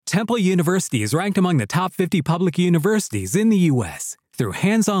Temple University is ranked among the top 50 public universities in the U.S. Through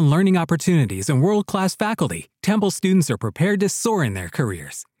hands-on learning opportunities and world-class faculty, Temple students are prepared to soar in their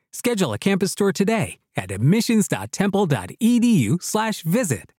careers. Schedule a campus tour today at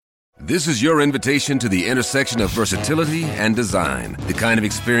admissions.temple.edu/visit. This is your invitation to the intersection of versatility and design. The kind of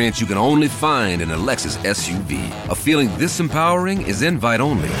experience you can only find in a Lexus SUV. A feeling this empowering is invite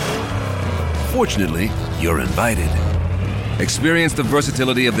only. Fortunately, you're invited. Experience the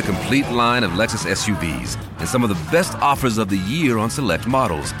versatility of the complete line of Lexus SUVs and some of the best offers of the year on select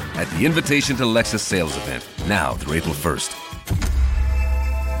models at the Invitation to Lexus sales event, now through April 1st.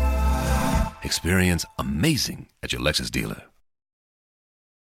 Experience amazing at your Lexus dealer.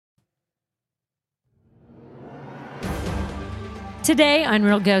 Today on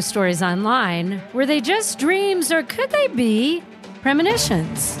Real Ghost Stories Online, were they just dreams or could they be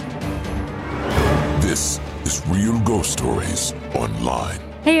premonitions? This is Real Ghost Stories Online.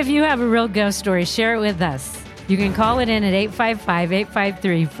 Hey, if you have a real ghost story, share it with us. You can call it in at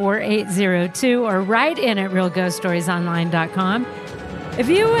 855-853-4802 or write in at realghoststoriesonline.com. If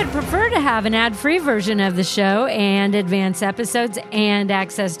you would prefer to have an ad-free version of the show and advance episodes and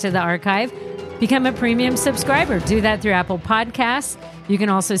access to the archive, become a premium subscriber. Do that through Apple Podcasts. You can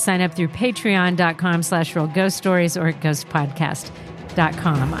also sign up through patreon.com/realghoststories or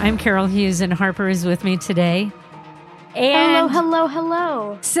ghostpodcast.com. I'm Carol Hughes and Harper is with me today. And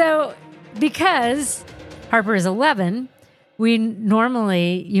Hello. So because Harper is 11,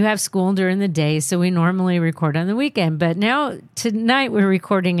 you have school during the day, so we normally record on the weekend. But now, tonight, we're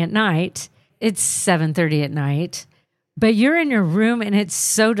recording at night. It's 7:30 at night. But you're in your room, and it's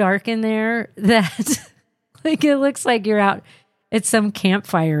so dark in there that like it looks like you're out at some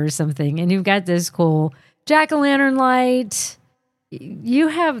campfire or something, and you've got this cool jack-o'-lantern light. You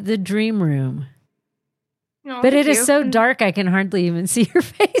have the dream room. Oh, but it is so dark, I can hardly even see your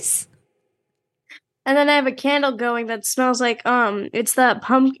face. And then I have a candle going that smells like it's that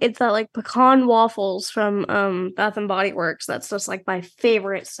like pecan waffles from Bath and Body Works. That's just like my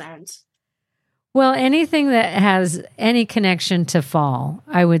favorite scent. Well, anything that has any connection to fall,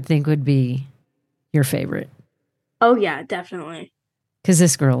 I would think would be your favorite. Oh yeah, definitely. Because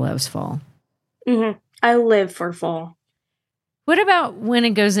this girl loves fall. Mm-hmm. I live for fall. What about when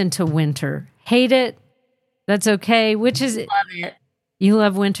it goes into winter? Hate it? That's okay. Which is it? Love it. You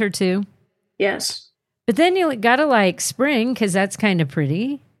love winter too? Yes. But then you gotta like spring because that's kind of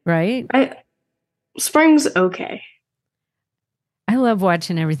pretty, right? Spring's okay. I love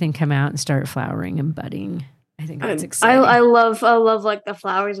watching everything come out and start flowering and budding. I think that's exciting. I love like the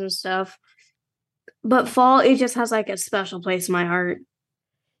flowers and stuff. But fall, it just has like a special place in my heart.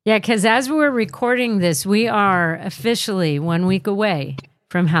 Yeah, because as we're recording this, we are officially 1 week away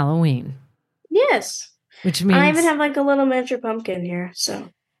from Halloween. Yes. Which means I even have like a little miniature pumpkin here. So.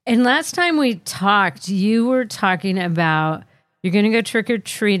 And last time we talked, you were talking about you're going to go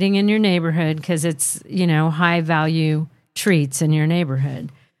trick-or-treating in your neighborhood because it's, high value treats in your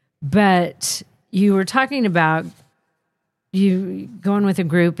neighborhood. But you were talking about you going with a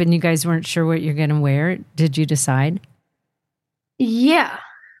group and you guys weren't sure what you're going to wear. Did you decide? Yeah.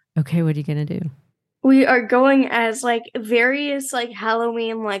 Okay, what are you going to do? We are going as like various like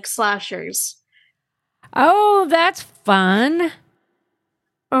Halloween like slashers. Oh, that's fun.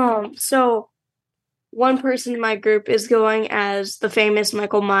 So one person in my group is going as the famous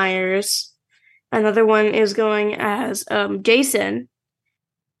Michael Myers. Another one is going as Jason.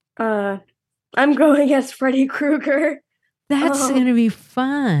 I'm going as Freddy Krueger. That's going to be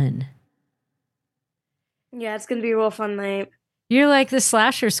fun. Yeah, it's going to be a real fun night. You're like the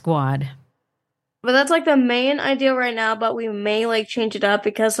slasher squad. But that's like the main idea right now, but we may like change it up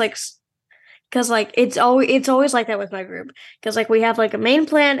because it's always like that with my group. Because like we have like a main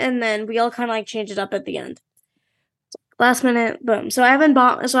plan and then we all kind of like change it up at the end. Last minute, boom. So I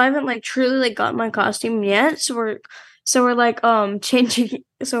haven't like truly like got my costume yet. So we're like changing.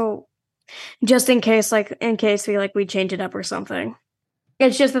 So just in case we change it up or something.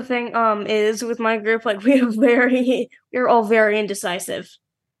 It's just the thing is with my group, like we're all very indecisive.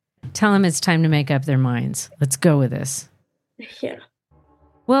 Tell them it's time to make up their minds. Let's go with this. Yeah.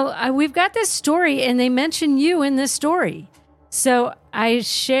 Well, we've got this story and they mention you in this story. So I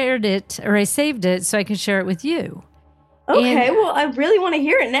shared it or I saved it so I could share it with you. Okay, well, I really want to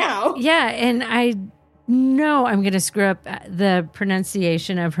hear it now. Yeah, and I know I'm going to screw up the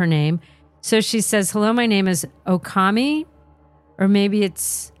pronunciation of her name. So she says, hello, my name is Okami, or maybe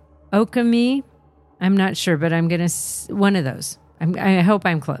it's Okami. I'm not sure, but I'm going to, one of those. I hope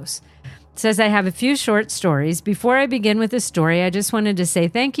I'm close. It says, I have a few short stories. Before I begin with the story, I just wanted to say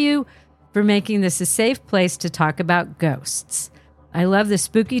thank you for making this a safe place to talk about ghosts. I love the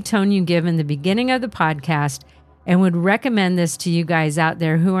spooky tone you give in the beginning of the podcast and would recommend this to you guys out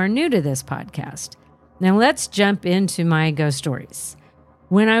there who are new to this podcast. Now let's jump into my ghost stories.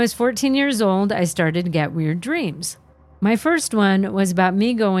 When I was 14 years old, I started to get weird dreams. My first one was about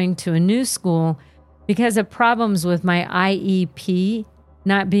me going to a new school because of problems with my IEP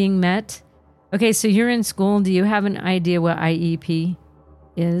not being met. Okay, so you're in school. Do you have an idea what IEP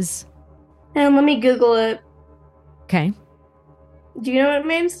is? And let me Google it. Okay. Do you know what it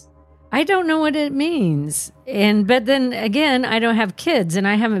means? I don't know what it means. But then again, I don't have kids and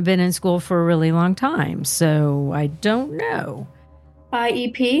I haven't been in school for a really long time. So I don't know.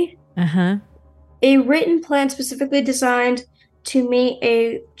 IEP? Uh-huh. A written plan specifically designed to meet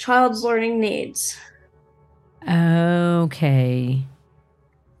a child's learning needs. Okay.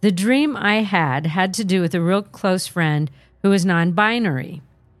 The dream I had to do with a real close friend who was non-binary.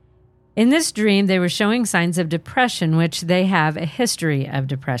 In this dream, they were showing signs of depression, which they have a history of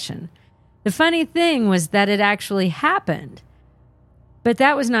depression. The funny thing was that it actually happened. But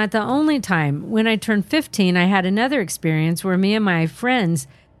that was not the only time. When I turned 15, I had another experience where me and my friends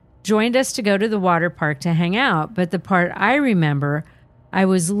joined us to go to the water park to hang out. But the part I remember, I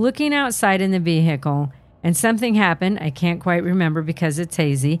was looking outside in the vehicle and something happened. I can't quite remember because it's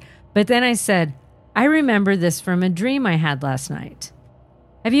hazy. But then I said, I remember this from a dream I had last night.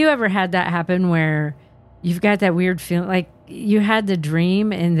 Have you ever had that happen where you've got that weird feeling, like you had the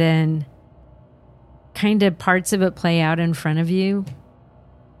dream and then kind of parts of it play out in front of you?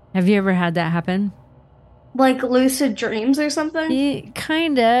 Have you ever had that happen? Like lucid dreams or something? Yeah,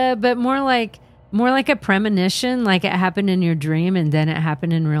 kind of, but more like a premonition, like it happened in your dream and then it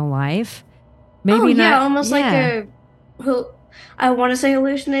happened in real life. Maybe not. Yeah, almost like I want to say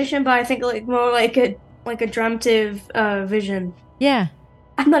hallucination, but I think like more like a dreamtive vision. Yeah.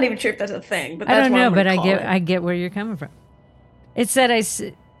 I'm not even sure if that's a thing, but that's I don't know, what but I get where you're coming from. It said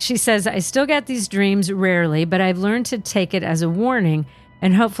she says, I still get these dreams rarely, but I've learned to take it as a warning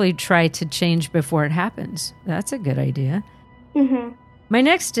and hopefully try to change before it happens. That's a good idea. Mm-hmm. My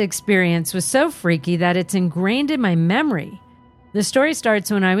next experience was so freaky that it's ingrained in my memory. The story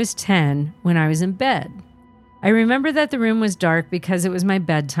starts when I was 10, when I was in bed. I remember that the room was dark because it was my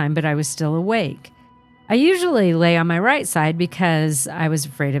bedtime, but I was still awake. I usually lay on my right side because I was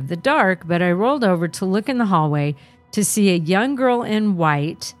afraid of the dark, but I rolled over to look in the hallway to see a young girl in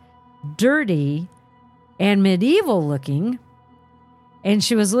white, dirty, and medieval looking, and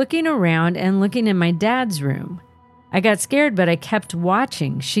she was looking around and looking in my dad's room. I got scared, but I kept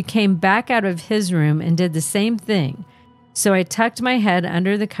watching. She came back out of his room and did the same thing. So I tucked my head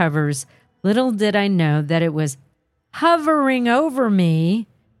under the covers. Little did I know that it was hovering over me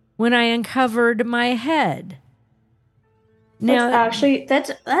when I uncovered my head. Now,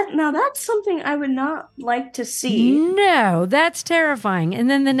 that's something I would not like to see. No, that's terrifying. And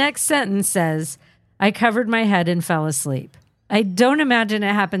then the next sentence says, I covered my head and fell asleep. I don't imagine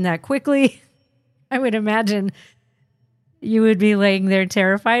it happened that quickly. I would imagine you would be laying there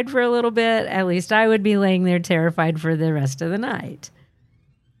terrified for a little bit. At least I would be laying there terrified for the rest of the night.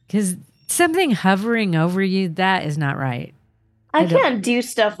 Because something hovering over you, that is not right. I can't do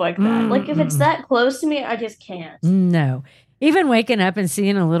stuff like that. Like, if it's that close to me, I just can't. No. Even waking up and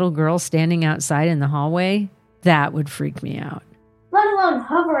seeing a little girl standing outside in the hallway, that would freak me out. Let alone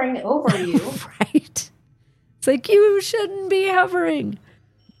hovering over you. Right. It's like, you shouldn't be hovering.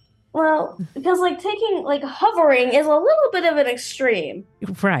 Well, because, hovering is a little bit of an extreme.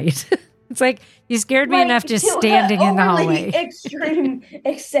 Right. It's like, you scared me enough just standing in the hallway. Extreme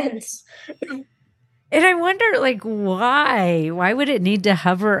extents. And I wonder, why? Why would it need to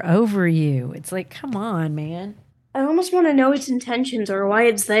hover over you? It's like, come on, man. I almost want to know its intentions or why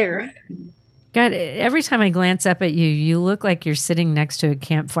it's there. God, every time I glance up at you, you look like you're sitting next to a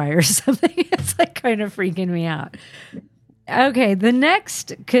campfire or something. It's kind of freaking me out. Okay, the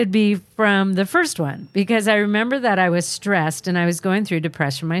next could be from the first one, because I remember that I was stressed and I was going through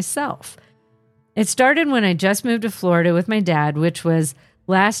depression myself. It started when I just moved to Florida with my dad, which was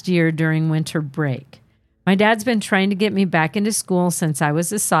last year during winter break. My dad's been trying to get me back into school since I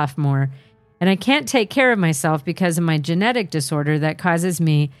was a sophomore, and I can't take care of myself because of my genetic disorder that causes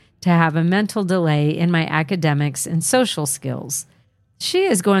me to have a mental delay in my academics and social skills. She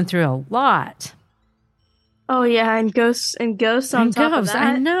is going through a lot. Oh, yeah, and ghosts on top of that.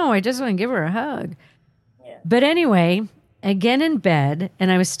 I know, I just want to give her a hug. Yeah. But anyway, again in bed,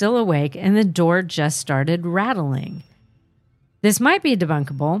 and I was still awake, and the door just started rattling. This might be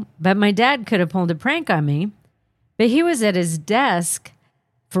debunkable, but my dad could have pulled a prank on me. But he was at his desk,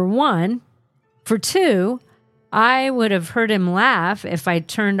 for one. For two, I would have heard him laugh if I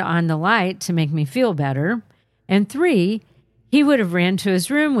turned on the light to make me feel better. And three, He would have ran to his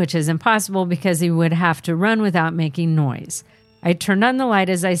room, which is impossible because he would have to run without making noise. I turned on the light,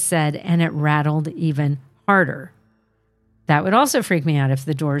 as I said, and it rattled even harder. That would also freak me out if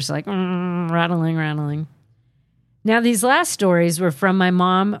the door's like rattling. Now, these last stories were from my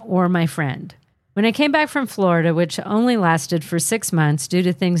mom or my friend. When I came back from Florida, which only lasted for 6 months due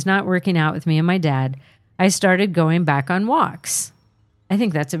to things not working out with me and my dad, I started going back on walks. I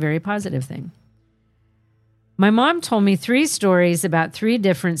think that's a very positive thing. My mom told me 3 stories about 3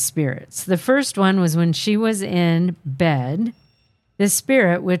 different spirits. The first one was when she was in bed. The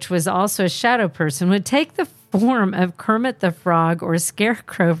spirit, which was also a shadow person, would take the form of Kermit the Frog or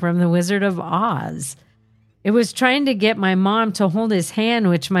Scarecrow from The Wizard of Oz. It was trying to get my mom to hold his hand,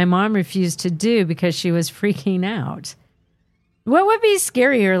 which my mom refused to do because she was freaking out. What would be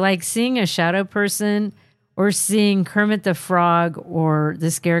scarier, like seeing a shadow person or seeing Kermit the Frog or the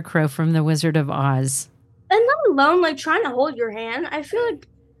Scarecrow from The Wizard of Oz? And not alone, like trying to hold your hand. I feel like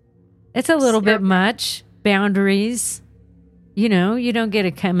it's a little bit much. Boundaries. You know, you don't get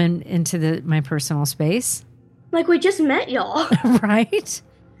to come into my personal space. Like we just met y'all. Right?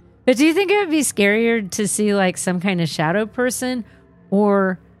 But do you think it would be scarier to see like some kind of shadow person,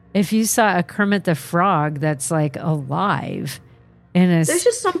 or if you saw a Kermit the Frog that's like alive? There's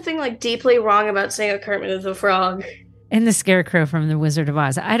just something like deeply wrong about saying a Kermit the Frog. And the Scarecrow from The Wizard of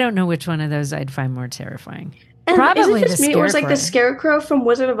Oz. I don't know which one of those I'd find more terrifying. And probably is it just the me, Scarecrow. or is like the Scarecrow from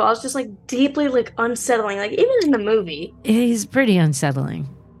Wizard of Oz just like deeply like unsettling? Like even in the movie, he's pretty unsettling.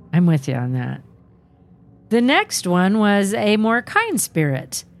 I'm with you on that. The next one was a more kind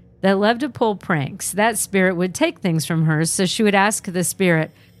spirit that loved to pull pranks. That spirit would take things from her, so she would ask the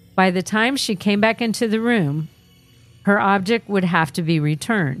spirit, by the time she came back into the room, her object would have to be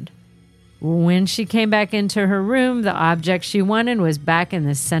returned. When she came back into her room, the object she wanted was back in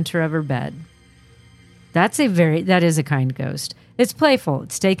the center of her bed. That is a kind ghost. It's playful.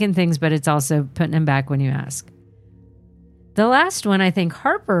 It's taking things, but it's also putting them back when you ask. The last one I think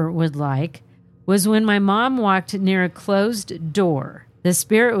Harper would like was when my mom walked near a closed door. The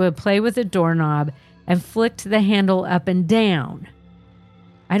spirit would play with the doorknob and flicked the handle up and down.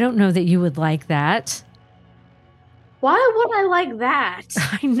 I don't know that you would like that. Why would I like that?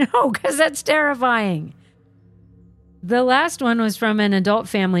 I know, because that's terrifying. The last one was from an adult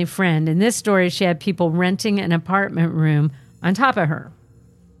family friend. In this story, she had people renting an apartment room on top of her.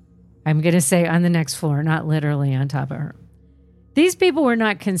 I'm going to say on the next floor, not literally on top of her. These people were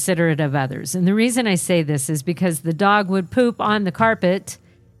not considerate of others. And the reason I say this is because the dog would poop on the carpet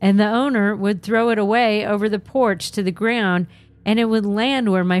and the owner would throw it away over the porch to the ground, and it would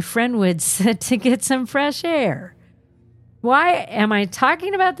land where my friend would sit to get some fresh air. Why am I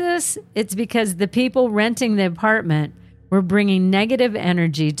talking about this? It's because the people renting the apartment were bringing negative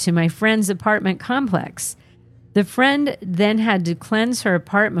energy to my friend's apartment complex. The friend then had to cleanse her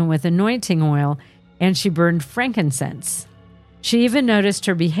apartment with anointing oil, and she burned frankincense. She even noticed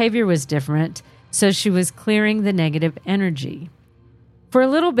her behavior was different, so she was clearing the negative energy. For a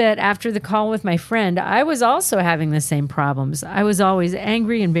little bit after the call with my friend, I was also having the same problems. I was always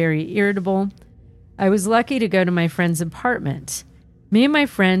angry and very irritable. I was lucky to go to my friend's apartment. Me and my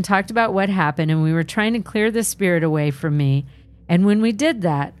friend talked about what happened, and we were trying to clear the spirit away from me. And when we did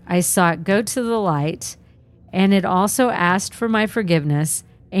that, I saw it go to the light, and it also asked for my forgiveness,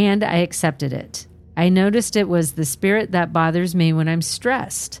 and I accepted it. I noticed it was the spirit that bothers me when I'm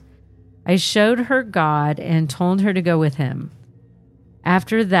stressed. I showed her God and told her to go with him.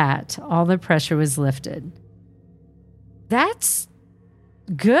 After that, all the pressure was lifted. That's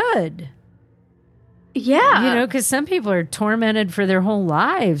good. Yeah. You know, because some people are tormented for their whole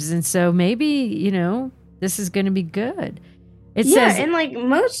lives. And so maybe, you know, this is going to be good. It says, and like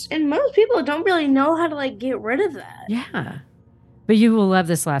most people don't really know how to like get rid of that. Yeah. But you will love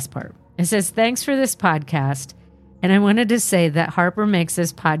this last part. It says, thanks for this podcast. And I wanted to say that Harper makes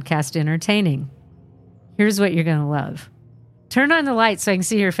this podcast entertaining. Here's what you're going to love. Turn on the light so I can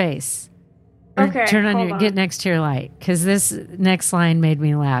see your face. Or Okay. Get next to your light. Because this next line made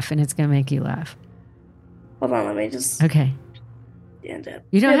me laugh, and it's going to make you laugh. Hold on, let me just Okay. end it.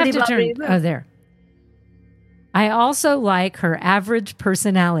 You don't have to turn. Oh, there. I also like her average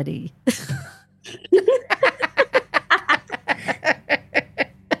personality.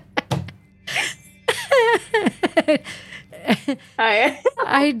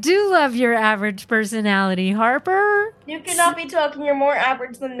 I do love your average personality, Harper. You cannot be talking. You're more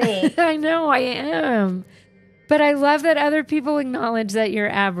average than me. I know I am. But I love that other people acknowledge that you're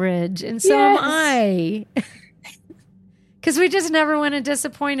average, and so am I. Because we just never want to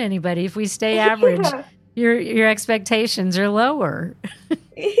disappoint anybody. If we stay average, your expectations are lower.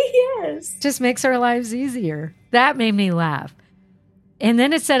 Yes. Just makes our lives easier. That made me laugh. And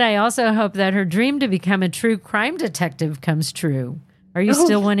then it said, I also hope that her dream to become a true crime detective comes true. Are you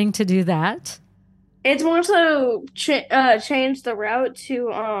still wanting to do that? It's more so change the route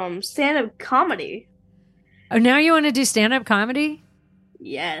to stand-up comedy. Oh, now you want to do stand-up comedy?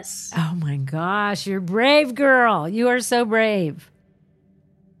 Yes. Oh my gosh, you're brave, girl. You are so brave.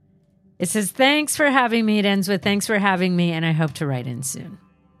 It says, thanks for having me. It ends with, thanks for having me, and I hope to write in soon.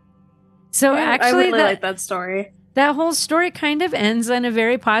 So actually, I really like that story. That whole story kind of ends in a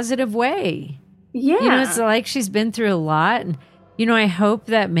very positive way. Yeah. You know, it's like she's been through a lot. And, you know, I hope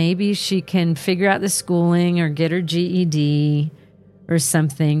that maybe she can figure out the schooling or get her GED or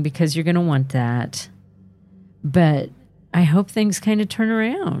something, because you're going to want that. But I hope things kind of turn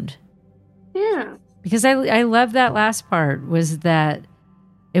around. Yeah. Because I love that last part, was that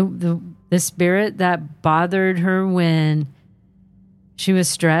the spirit that bothered her when she was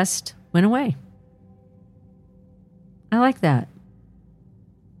stressed went away. I like that.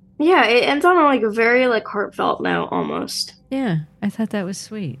 Yeah, it ends on a very heartfelt note almost. Yeah, I thought that was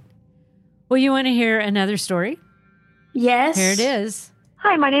sweet. Well, you want to hear another story? Yes. Here it is.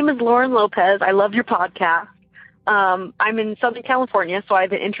 Hi, my name is Lauren Lopez. I love your podcast. I'm in Southern California, so I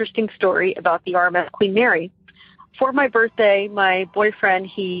have an interesting story about the RMS Queen Mary. For my birthday, my boyfriend,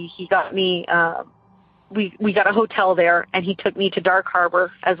 he got me, we got a hotel there, and he took me to Dark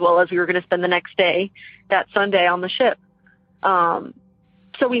Harbor, as well as we were going to spend the next day, that Sunday, on the ship.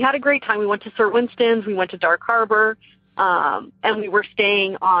 So we had a great time. We went to Sir Winston's, we went to Dark Harbor, and we were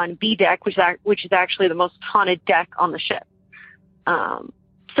staying on B deck, which is actually the most haunted deck on the ship.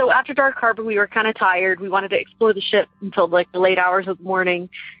 So after Dark Harbor, we were kind of tired. We wanted to explore the ship until the late hours of the morning.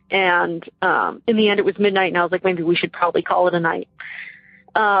 And in the end, it was midnight, and I was like, maybe we should probably call it a night.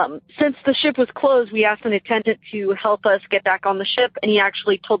 Since the ship was closed, we asked an attendant to help us get back on the ship, and he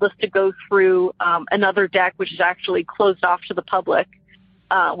actually told us to go through another deck, which is actually closed off to the public,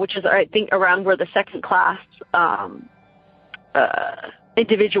 which is, I think, around where the second class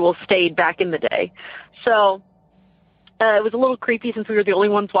individuals stayed back in the day. So it was a little creepy since we were the only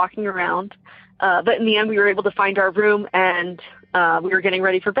ones walking around. But in the end, we were able to find our room, and we were getting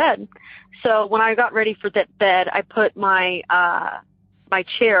ready for bed. So when I got ready for that bed, I put my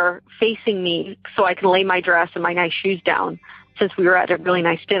chair facing me so I can lay my dress and my nice shoes down, since we were at a really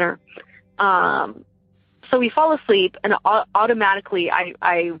nice dinner. So we fall asleep, and automatically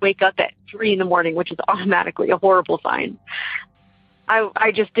I wake up at 3 a.m, which is automatically a horrible sign.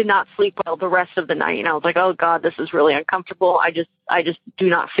 I just did not sleep well the rest of the night, and I was like, oh God, this is really uncomfortable. I just do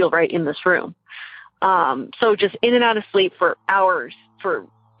not feel right in this room. So just in and out of sleep for hours,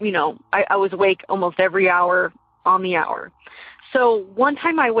 I was awake almost every hour on the hour. So one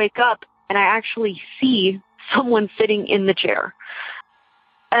time I wake up and I actually see someone sitting in the chair.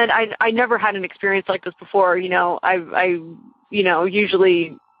 And I never had an experience like this before. I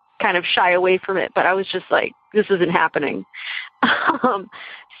usually kind of shy away from it, but I was just like, this isn't happening.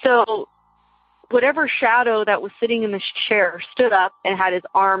 So whatever shadow that was sitting in this chair stood up and had his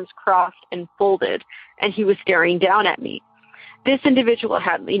arms crossed and folded, and he was staring down at me. This individual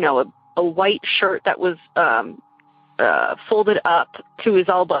had, a white shirt that was folded up to his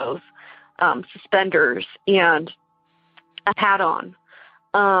elbows, suspenders, and a hat on,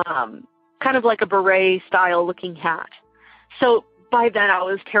 kind of like a beret style looking hat. So by then I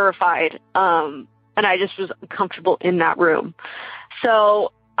was terrified, and I just was uncomfortable in that room.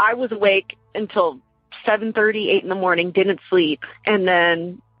 So I was awake until 7:30, 8 a.m, didn't sleep. And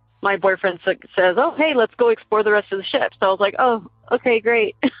then my boyfriend says, oh, hey, let's go explore the rest of the ship. So I was like, oh, okay,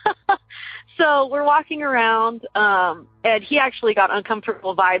 great. So we're walking around, and he actually got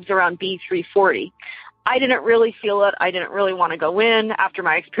uncomfortable vibes around B340. I didn't really feel it. I didn't really want to go in after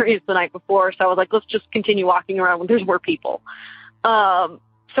my experience the night before. So I was like, let's just continue walking around when there's more people. So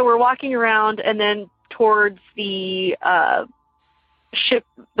we're walking around, and then towards the ship,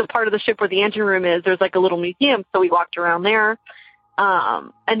 the part of the ship where the engine room is, there's a little museum. So we walked around there.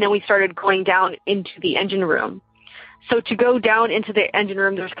 And then we started going down into the engine room. So to go down into the engine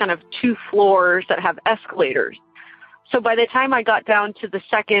room, there's kind of 2 floors that have escalators. So by the time I got down to the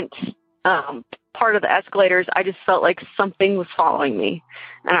second part of the escalators, I just felt like something was following me,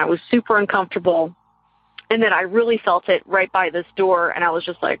 and I was super uncomfortable. And then I really felt it right by this door, and I was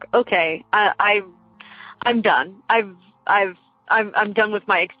just like, okay, I'm done. I'm done with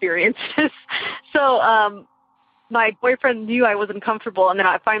my experiences. So my boyfriend knew I wasn't comfortable, and then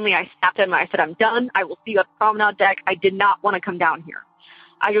I snapped at him. I said, I'm done. I will see you at the promenade deck. I did not want to come down here.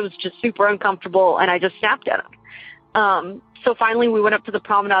 I was just super uncomfortable, and I just snapped at him. So finally we went up to the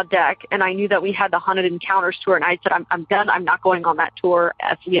promenade deck, and I knew that we had the Haunted Encounters tour, and I said, I'm done. I'm not going on that tour.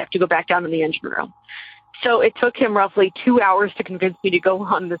 So we have to go back down in the engine room. So it took him roughly 2 hours to convince me to go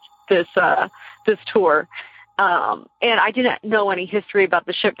on this tour. And I didn't know any history about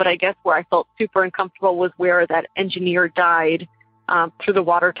the ship, but I guess where I felt super uncomfortable was where that engineer died through the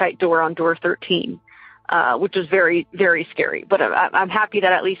watertight door on door 13, which was very, very scary. But I'm happy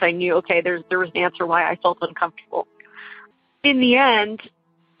that at least I knew, okay, there was an answer why I felt uncomfortable. In the end,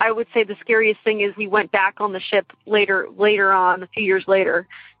 I would say the scariest thing is we went back on the ship later on, a few years later,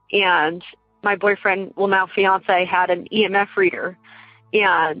 and my boyfriend, well, now fiance, had an EMF reader.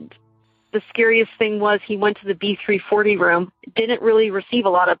 And the scariest thing was he went to the B340 room, didn't really receive a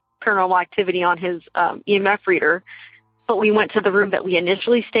lot of paranormal activity on his EMF reader, but we went to the room that we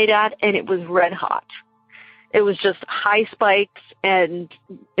initially stayed at, and it was red hot. It was just high spikes, and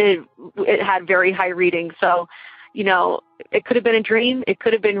it had very high readings. So, you know, it could have been a dream. It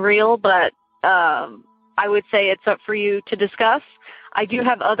could have been real, but I would say it's up for you to discuss. I do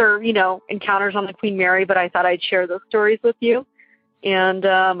have other, you know, encounters on the Queen Mary, but I thought I'd share those stories with you. And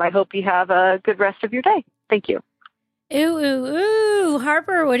I hope you have a good rest of your day. Thank you. Ooh.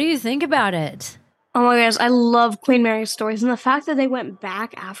 Harper, what do you think about it? Oh my gosh, I love Queen Mary's stories. And the fact that they went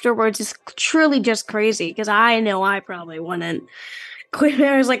back afterwards is truly just crazy, because I know I probably wouldn't. Queen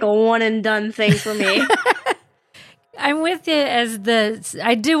Mary's like a one and done thing for me. I'm with you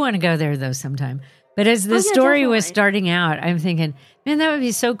I do want to go there though sometime. But as the story was starting out, I'm thinking, man, that would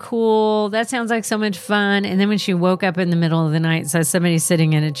be so cool. That sounds like so much fun. And then when she woke up in the middle of the night and saw somebody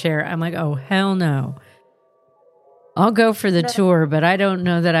sitting in a chair, I'm like, oh, hell no. I'll go for the tour, but I don't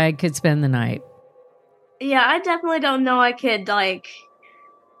know that I could spend the night. Yeah, I definitely don't know I could, like,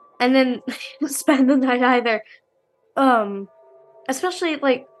 and then spend the night either. Especially,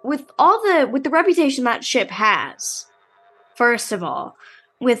 like, with the reputation that ship has, first of all.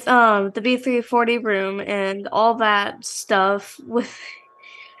 With the B340 room and all that stuff,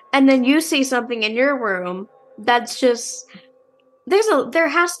 and then you see something in your room that's just there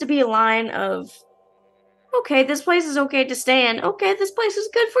has to be a line of, okay, this place is okay to stay in. Okay, this place is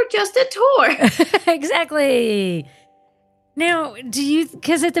good for just a tour. Exactly. Now,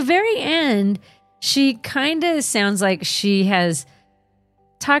 because at the very end, she kind of sounds like she has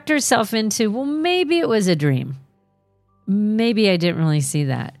talked herself into, well, maybe it was a dream. Maybe I didn't really see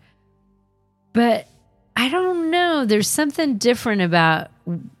that. But I don't know. There's something different about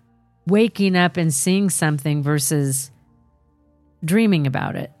waking up and seeing something versus dreaming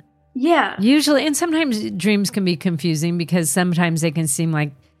about it. Yeah. Usually, and sometimes dreams can be confusing because sometimes they can seem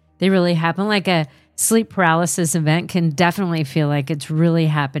like they really happen. Like a sleep paralysis event can definitely feel like it's really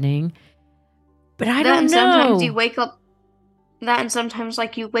happening. But I don't know. Sometimes you wake up. That and sometimes,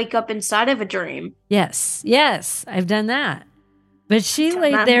 like, you wake up inside of a dream. Yes, I've done that. But she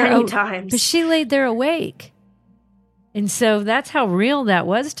laid there many times. But she laid there awake, and so that's how real that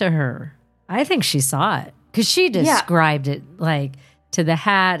was to her. I think she saw it because she described it like to the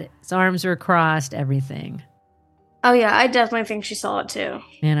hat. His arms were crossed, everything. Oh yeah, I definitely think she saw it too.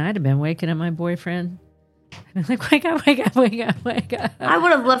 Man, I'd have been waking up my boyfriend. I'd be like, wake up, wake up, wake up, wake up. I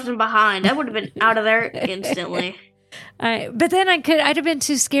would have left him behind. I would have been out of there instantly. But then I'd have been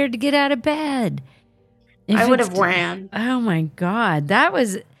too scared to get out of bed. I would have ran. Oh my God.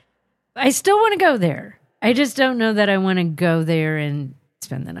 I still want to go there. I just don't know that I want to go there and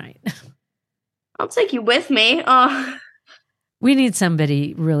spend the night. I'll take you with me. We need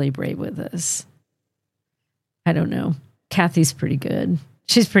somebody really brave with us. I don't know. Kathy's pretty good.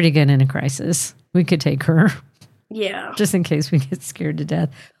 She's pretty good in a crisis. We could take her. Yeah. Just in case we get scared to death.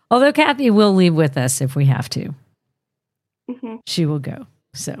 Although Kathy will leave with us if we have to. Mm-hmm. She will go.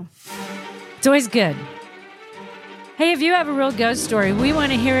 So it's always good. Hey, if you have a real ghost story, we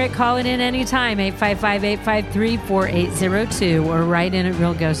want to hear it. Call it in anytime, 855-853-4802, or write in at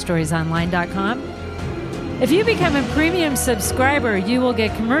realghoststoriesonline.com. If you become a premium subscriber, you will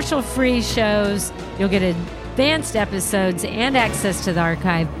get commercial-free shows. You'll get advanced episodes and access to the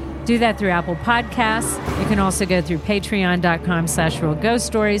archive. Do that through Apple Podcasts. You can also go through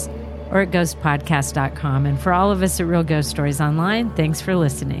patreon.com/realghoststories or at ghostpodcast.com. And for all of us at Real Ghost Stories Online, thanks for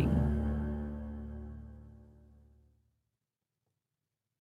listening.